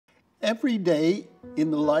Every day in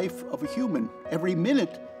the life of a human, every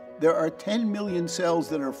minute, there are 10 million cells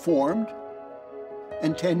that are formed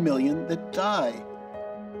and 10 million that die.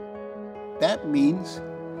 That means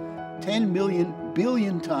 10 million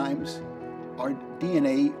billion times our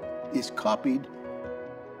DNA is copied,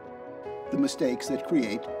 the mistakes that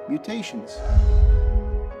create mutations.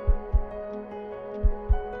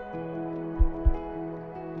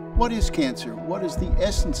 What is cancer? What is the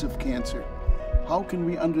essence of cancer? How can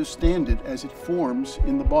we understand it as it forms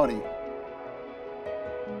in the body?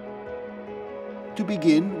 To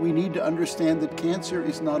begin, we need to understand that cancer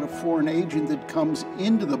is not a foreign agent that comes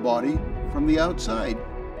into the body from the outside.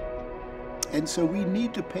 And so we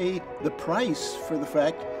need to pay the price for the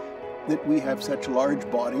fact that we have such large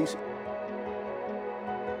bodies.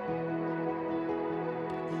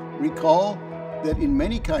 Recall that in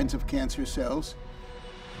many kinds of cancer cells,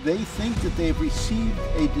 they think that they've received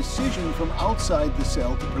a decision from outside the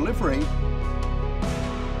cell to proliferate.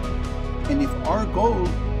 And if our goal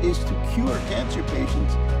is to cure cancer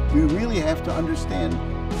patients, we really have to understand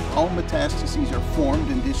how metastases are formed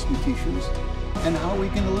in distant tissues and how we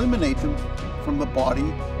can eliminate them from the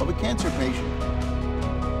body of a cancer patient.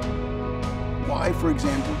 Why, for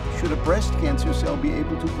example, should a breast cancer cell be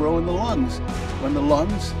able to grow in the lungs when the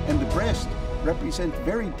lungs and the breast represent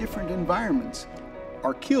very different environments,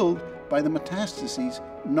 are killed by the metastases,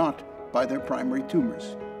 not by their primary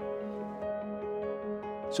tumors?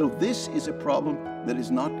 So this is a problem that is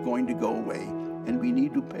not going to go away, and we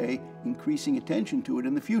need to pay increasing attention to it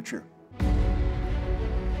in the future.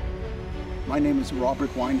 My name is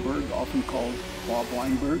Robert Weinberg, often called Bob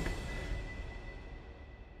Weinberg.